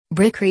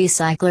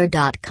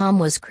BrickRecycler.com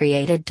was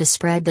created to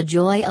spread the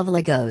joy of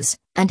Legos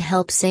and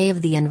help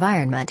save the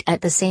environment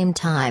at the same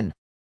time.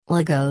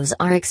 Legos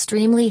are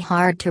extremely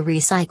hard to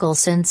recycle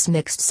since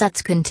mixed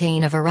sets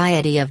contain a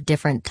variety of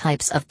different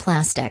types of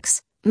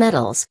plastics,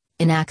 metals,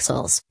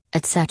 inaxles,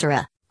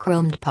 etc.,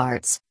 chromed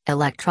parts,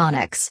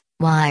 electronics,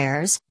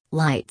 wires,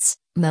 lights,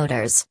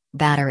 motors,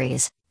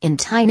 batteries, in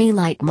tiny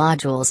light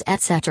modules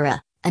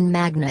etc., and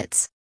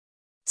magnets.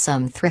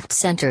 Some thrift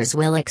centers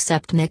will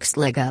accept mixed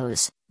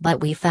Legos, but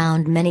we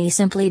found many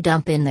simply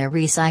dump in their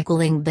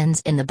recycling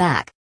bins in the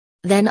back.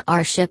 Then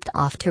are shipped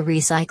off to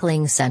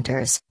recycling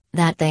centers,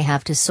 that they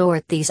have to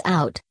sort these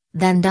out,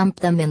 then dump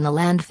them in the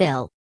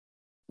landfill.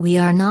 We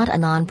are not a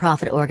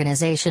non-profit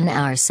organization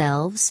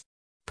ourselves.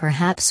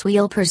 Perhaps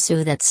we'll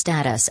pursue that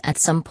status at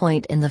some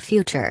point in the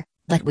future,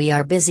 but we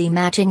are busy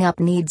matching up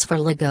needs for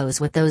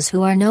Legos with those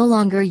who are no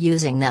longer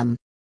using them.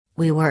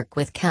 We work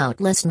with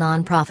countless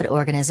non-profit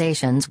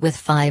organizations with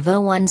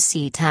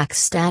 501c tax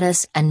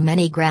status and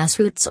many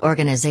grassroots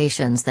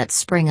organizations that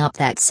spring up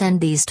that send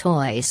these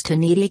toys to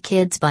needy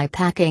kids by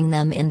packing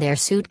them in their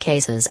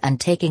suitcases and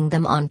taking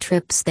them on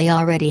trips they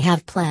already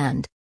have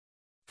planned.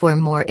 For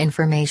more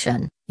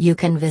information, you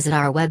can visit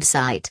our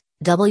website,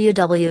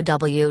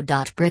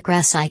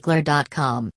 www.brickrecycler.com.